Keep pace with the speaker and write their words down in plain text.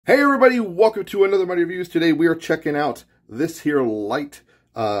Hey everybody, welcome to another Money Reviews. Today we are checking out this here light,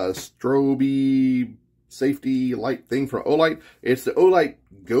 strobe safety light thing from Olight. It's the Olight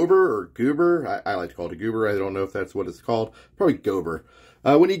Gober or Goober. I like to call it a Goober. I don't know if that's what it's called. Probably Gober.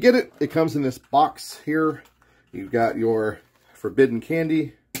 When you get it, it comes in this box here. You've got your forbidden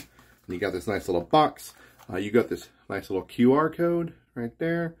candy. And you got this nice little box. You got this nice little QR code right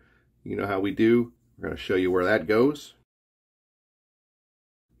there. You know how we do. We're going to show you where that goes.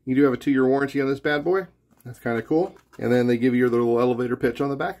 You do have a 2-year warranty on this bad boy. That's kind of cool. And then they give you your little elevator pitch on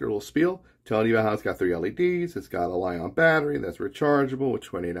the back, your little spiel, telling you about how it's got 3 LEDs, it's got a Li-ion battery that's rechargeable with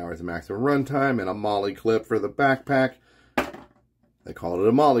 28 hours of maximum runtime, and a MOLLE clip for the backpack. They call it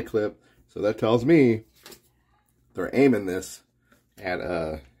a MOLLE clip, so that tells me they're aiming this at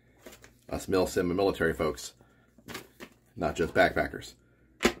us mil-sim and military folks, not just backpackers.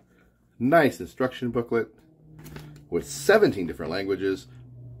 Nice instruction booklet with 17 different languages.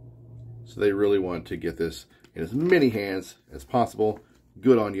 So they really want to get this in as many hands as possible.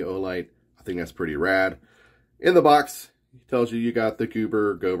 Good on you, Olight. I think that's pretty rad. In the box, it tells you you got the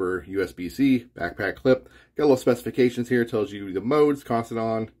Gober USB-C backpack clip. Got a little specifications here. It tells you the modes, constant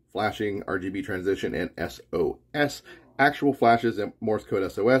on, flashing, RGB transition, and SOS. Actual flashes and Morse code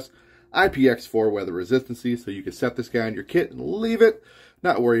SOS. IPX4 weather resistancy, so you can set this guy in your kit and leave it.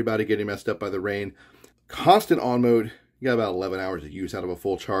 Not worry about it getting messed up by the rain. Constant on mode. You got about 11 hours of use out of a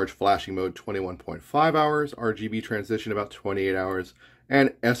full charge. Flashing mode, 21.5 hours. RGB transition, about 28 hours.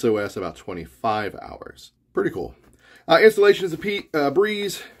 And SOS, about 25 hours. Pretty cool. Installation is a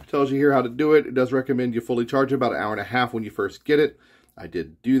breeze. Tells you here how to do it. It does recommend you fully charge it about 1.5 hours when you first get it. I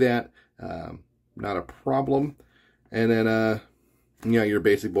did do that. Not a problem. And then, you know, your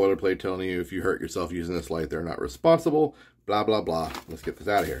basic boilerplate telling you if you hurt yourself using this light, they're not responsible. Blah, blah, blah. Let's get this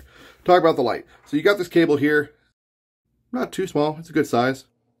out of here. Talk about the light. So you got this cable here. Not too small. It's a good size.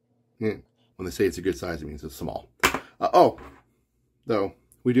 When they say it's a good size, it means it's small. Though,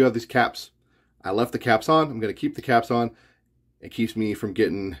 we do have these caps. I left the caps on. I'm going to keep the caps on. It keeps me from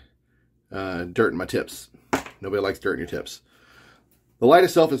getting dirt in my tips. Nobody likes dirt in your tips. The light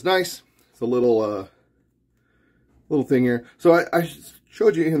itself is nice. It's a little thing here. So I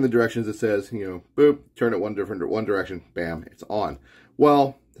showed you in the directions. It says, you know, boop, turn it one direction, bam, it's on.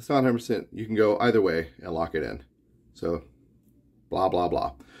 Well, it's not 100%. You can go either way and lock it in. So, blah, blah,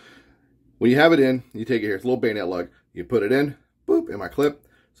 blah. When you have it in, you take it here. It's a little bayonet lug. You put it in, boop, in my clip.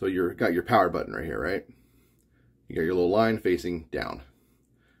 So you've got your power button right here, right? You got your little line facing down.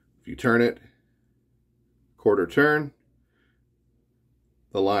 If you turn it, quarter turn,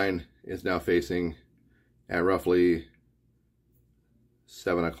 the line is now facing at roughly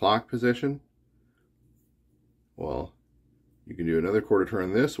 7 o'clock position. Well, you can do another quarter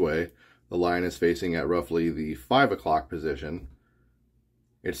turn this way. The line is facing at roughly the 5 o'clock position.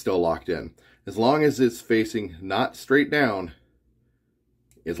 It's still locked in. As long as it's facing not straight down,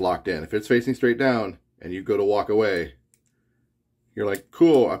 it's locked in. If it's facing straight down and you go to walk away, you're like,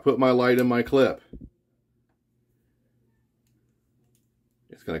 cool, I put my light in my clip.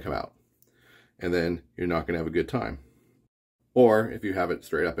 It's going to come out. And then you're not going to have a good time. Or if you have it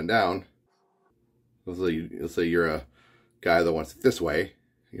straight up and down, let's say you're a guy that wants it this way,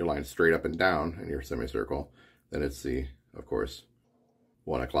 your line straight up and down in your semicircle, then it's of course,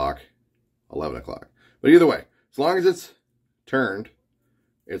 1 o'clock, 11 o'clock. But either way, as long as it's turned,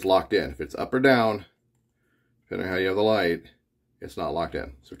 it's locked in. If it's up or down, depending on how you have the light, it's not locked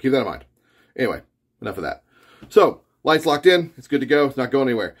in. So keep that in mind. Anyway, enough of that. So, light's locked in. It's good to go. It's not going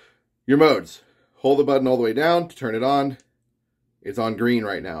anywhere. Your modes. Hold the button all the way down to turn it on. It's on green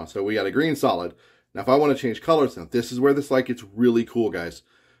right now. So we got a green solid. Now, if I want to change colors, now this is where this light gets really cool, guys.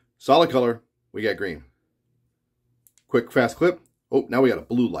 Solid color, we got green. Quick, fast clip. Oh, now we got a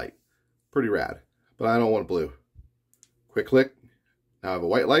blue light. Pretty rad, but I don't want blue. Quick click. Now I have a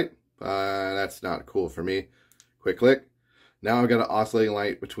white light. That's not cool for me. Quick click. Now I've got an oscillating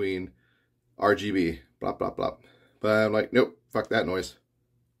light between RGB. Blah, blah, blah. But I'm like, nope, fuck that noise.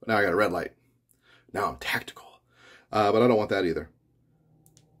 But now I got a red light. Now I'm tactical. But I don't want that either.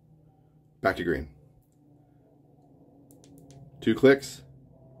 Back to green. 2 clicks.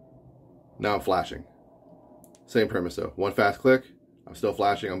 Now I'm flashing. Same premise though. 1 fast click. I'm still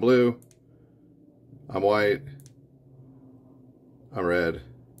flashing. I'm blue. I'm white. I'm red.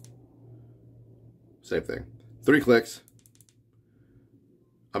 Same thing. 3 clicks.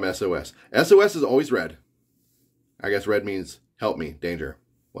 I'm SOS. SOS is always red. I guess red means help me, danger,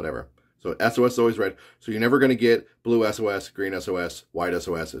 whatever. So SOS is always red. So you're never going to get blue SOS, green SOS, white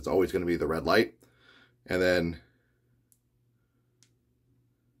SOS. It's always going to be the red light. And then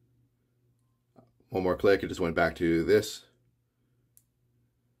one more click, it just went back to this.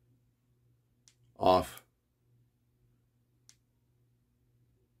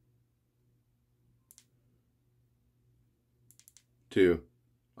 to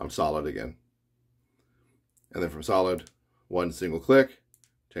I'm solid again. And then from solid, one single click,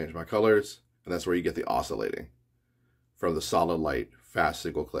 change my colors, and that's where you get the oscillating from the solid light, fast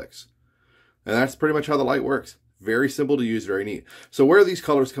single clicks. And that's pretty much how the light works. Very simple to use, very neat. So where do these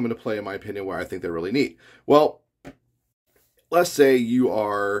colors come into play, in my opinion, where I think they're really neat? Well, let's say you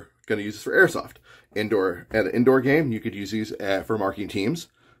are going to use this for Airsoft. At an indoor game, you could use these for marking teams.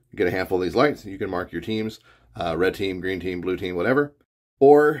 You get a handful of these lights, and you can mark your teams, red team, green team, blue team, whatever.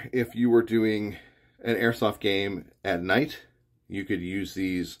 Or if you were doing an Airsoft game at night, you could use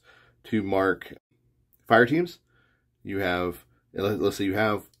these to mark fire teams. You have, let's say you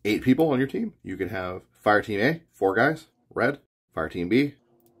have 8 people on your team. You could have fire team A, 4 guys, red, fire team B,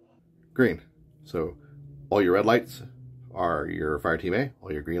 green. So all your red lights are your fire team A,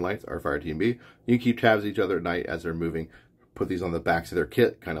 all your green lights are fire team B. You can keep tabs of each other at night as they're moving. Put these on the backs of their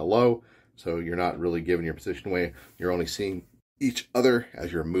kit, kind of low, so you're not really giving your position away. You're only seeing each other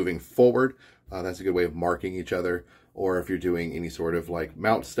as you're moving forward. That's a good way of marking each other. Or if you're doing any sort of like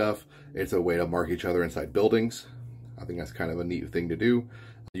mount stuff, it's a way to mark each other inside buildings. I think that's kind of a neat thing to do.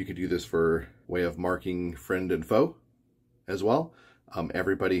 You could do this for way of marking friend and foe as well.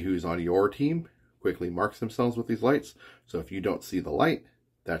 Everybody who's on your team quickly marks themselves with these lights. So if you don't see the light,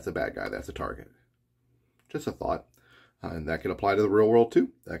 that's a bad guy, that's a target. Just a thought. And that can apply to the real world too.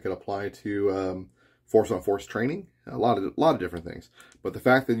 That can apply to force-on-force training, a lot of different things. But the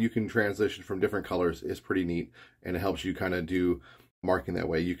fact that you can transition from different colors is pretty neat, and it helps you kind of do marking that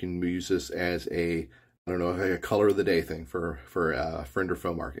way. You can use this as a, I don't know, like a color of the day thing for friend or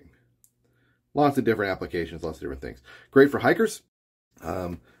foe marking. Lots of different applications, lots of different things. Great for hikers.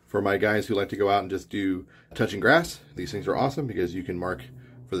 For my guys who like to go out and just do touching grass, these things are awesome because you can mark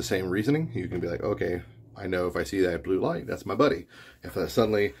for the same reasoning. You can be like, okay, I know if I see that blue light, that's my buddy. If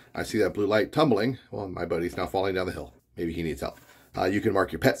suddenly I see that blue light tumbling, well, my buddy's now falling down the hill. Maybe he needs help. You can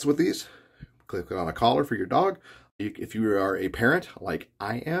mark your pets with these. Click on a collar for your dog. If you are a parent like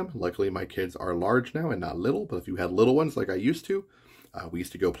I am, luckily my kids are large now and not little, but if you had little ones like I used to, we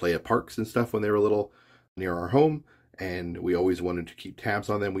used to go play at parks and stuff when they were little near our home, and we always wanted to keep tabs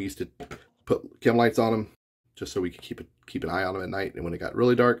on them. We used to put chem lights on them just so we could keep an eye on them at night, and when it got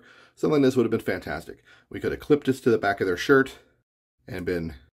really dark, something like this would have been fantastic. We could have clipped this to the back of their shirt and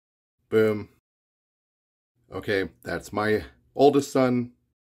been, boom. Okay, that's my oldest son.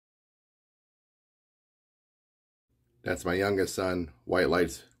 That's my youngest son. White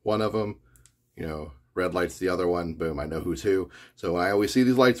lights, one of them. You know, red lights, the other one. Boom, I know who's who. So when I always see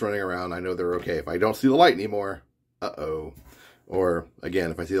these lights running around, I know they're okay. If I don't see the light anymore, uh-oh. Or,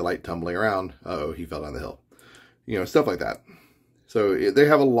 again, if I see the light tumbling around, uh-oh, he fell down the hill. You know, stuff like that. So they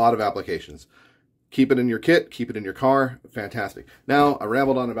have a lot of applications. Keep it in your kit, keep it in your car, fantastic. Now, I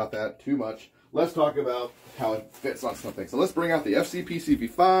rambled on about that too much. Let's talk about how it fits on something. So let's bring out the FCP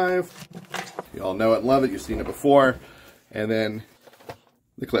CV5. You all know it and love it, you've seen it before. And then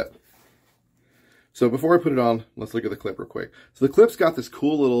the clip. So before I put it on, let's look at the clip real quick. So the clip's got this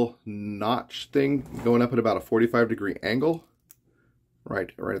cool little notch thing going up at about a 45-degree angle.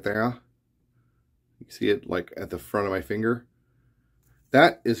 Right there. You see it like at the front of my finger.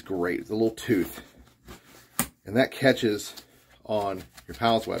 That is great. It's a little tooth. And that catches on your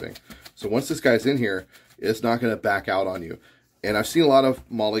pallets webbing. So once this guy's in here, it's not going to back out on you. And I've seen a lot of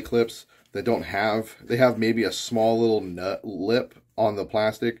MOLLE clips that don't have, they have maybe a small little nut lip on the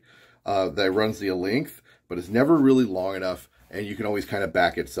plastic that runs the length, but it's never really long enough, and you can always kind of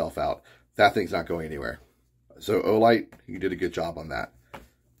back itself out. That thing's not going anywhere. So Olight, you did a good job on that.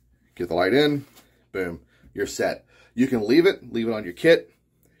 Get the light in, boom, you're set. You can leave it on your kit,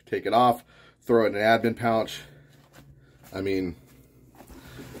 take it off, throw it in an admin pouch. I mean,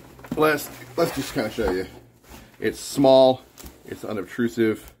 let's just kind of show you. It's small, it's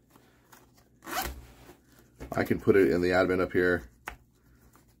unobtrusive. I can put it in the admin up here.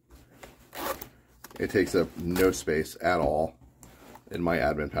 It takes up no space at all in my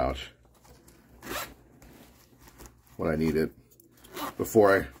admin pouch when I need it.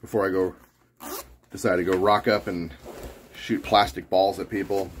 Before I decide to go rock up and shoot plastic balls at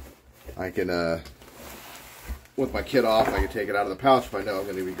people, I can, with my kit off, I can take it out of the pouch if I know I'm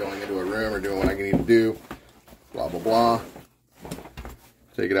going to be going into a room or doing what I need to do, blah, blah, blah.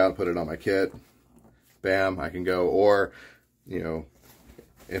 Take it out, put it on my kit. Bam, I can go. Or, you know,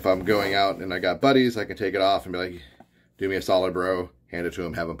 if I'm going out and I got buddies, I can take it off and be like, do me a solid, bro. Hand it to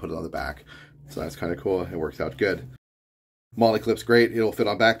them, have them put it on the back. So that's kind of cool. It works out good. MOLLE clip's great. It'll fit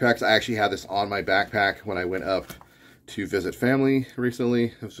on backpacks. I actually had this on my backpack when I went up to visit family recently.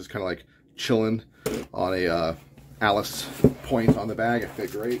 It was just kind of like chilling on a Alice point on the bag. It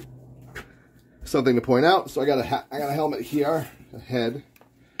fit great. Something to point out. So I got a helmet here head.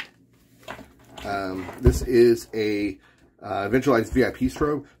 This is a Eventualized VIP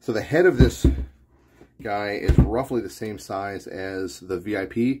strobe. So the head of this guy is roughly the same size as the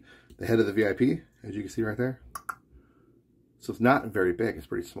VIP, the head of the VIP, as you can see right there. So it's not very big, it's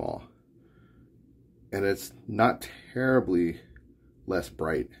pretty small. And it's not terribly less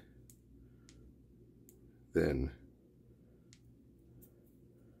bright than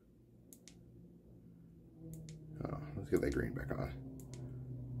let's get that green back on.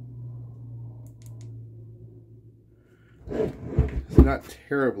 It's not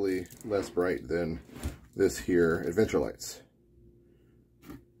terribly less bright than this here Adventure Lights.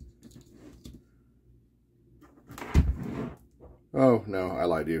 Oh no, I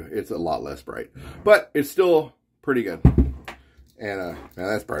lied to you. It's a lot less bright, but it's still pretty good. And man,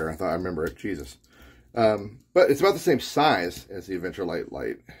 that's brighter than I thought. I remember it. Jesus. But it's about the same size as the Adventure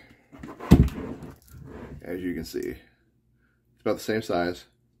light. As you can see, it's about the same size,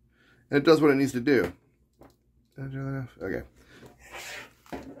 and it does what it needs to do. Okay.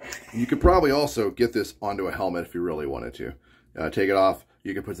 You could probably also get this onto a helmet if you really wanted to. Take it off.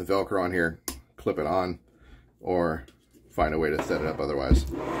 You can put some Velcro on here, clip it on, or find a way to set it up otherwise.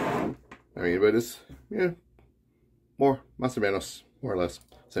 I mean, but it's, yeah, more más o menos, more or less,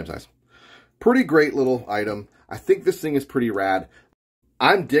 same size. Pretty great little item. I think this thing is pretty rad.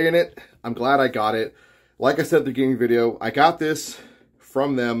 I'm digging it. I'm glad I got it. Like I said at the beginning of the video, I got this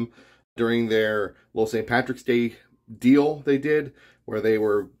from them during their little St. Patrick's Day deal they did, where they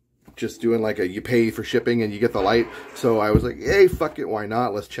were just doing like you pay for shipping and you get the light. So I was like, hey, fuck it, why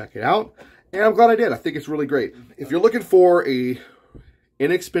not? Let's check it out. And I'm glad I did. I think it's really great. If you're looking for a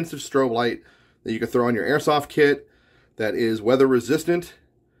inexpensive strobe light that you can throw on your airsoft kit that is weather resistant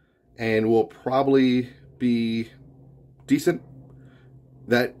and will probably be decent,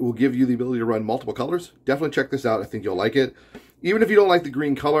 that will give you the ability to run multiple colors, definitely check this out. I think you'll like it. Even if you don't like the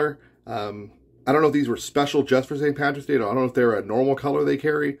green color, I don't know if these were special just for St. Patrick's Day. I don't know if they're a normal color they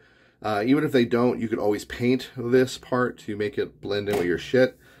carry. Even if they don't, you could always paint this part to make it blend in with your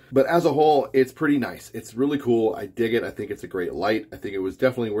shit. But as a whole, it's pretty nice. It's really cool. I dig it. I think it's a great light. I think it was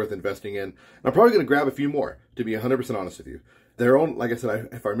definitely worth investing in. And I'm probably going to grab a few more, to be 100% honest with you. They're on, like I said,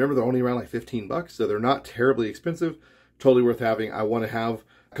 if I remember, they're only around like 15 bucks, so they're not terribly expensive. Totally worth having. I want to have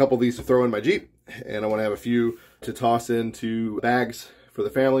a couple of these to throw in my Jeep, and I want to have a few to toss into bags for the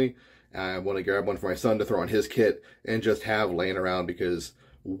family. I want to grab one for my son to throw on his kit and just have laying around, because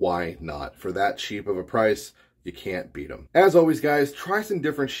why not? For that cheap of a price, you can't beat them. As always, guys, try some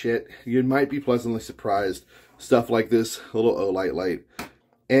different shit. You might be pleasantly surprised. Stuff like this little Olight light.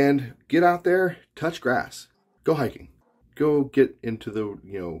 And get out there, touch grass. Go hiking. Go get into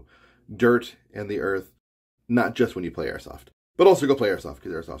the, dirt and the earth. Not just when you play Airsoft. But also go play Airsoft,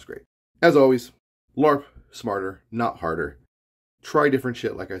 because Airsoft's great. As always, LARP smarter, not harder. Try different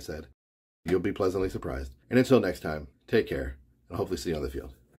shit, like I said. You'll be pleasantly surprised. And until next time, take care, and hopefully see you on the field.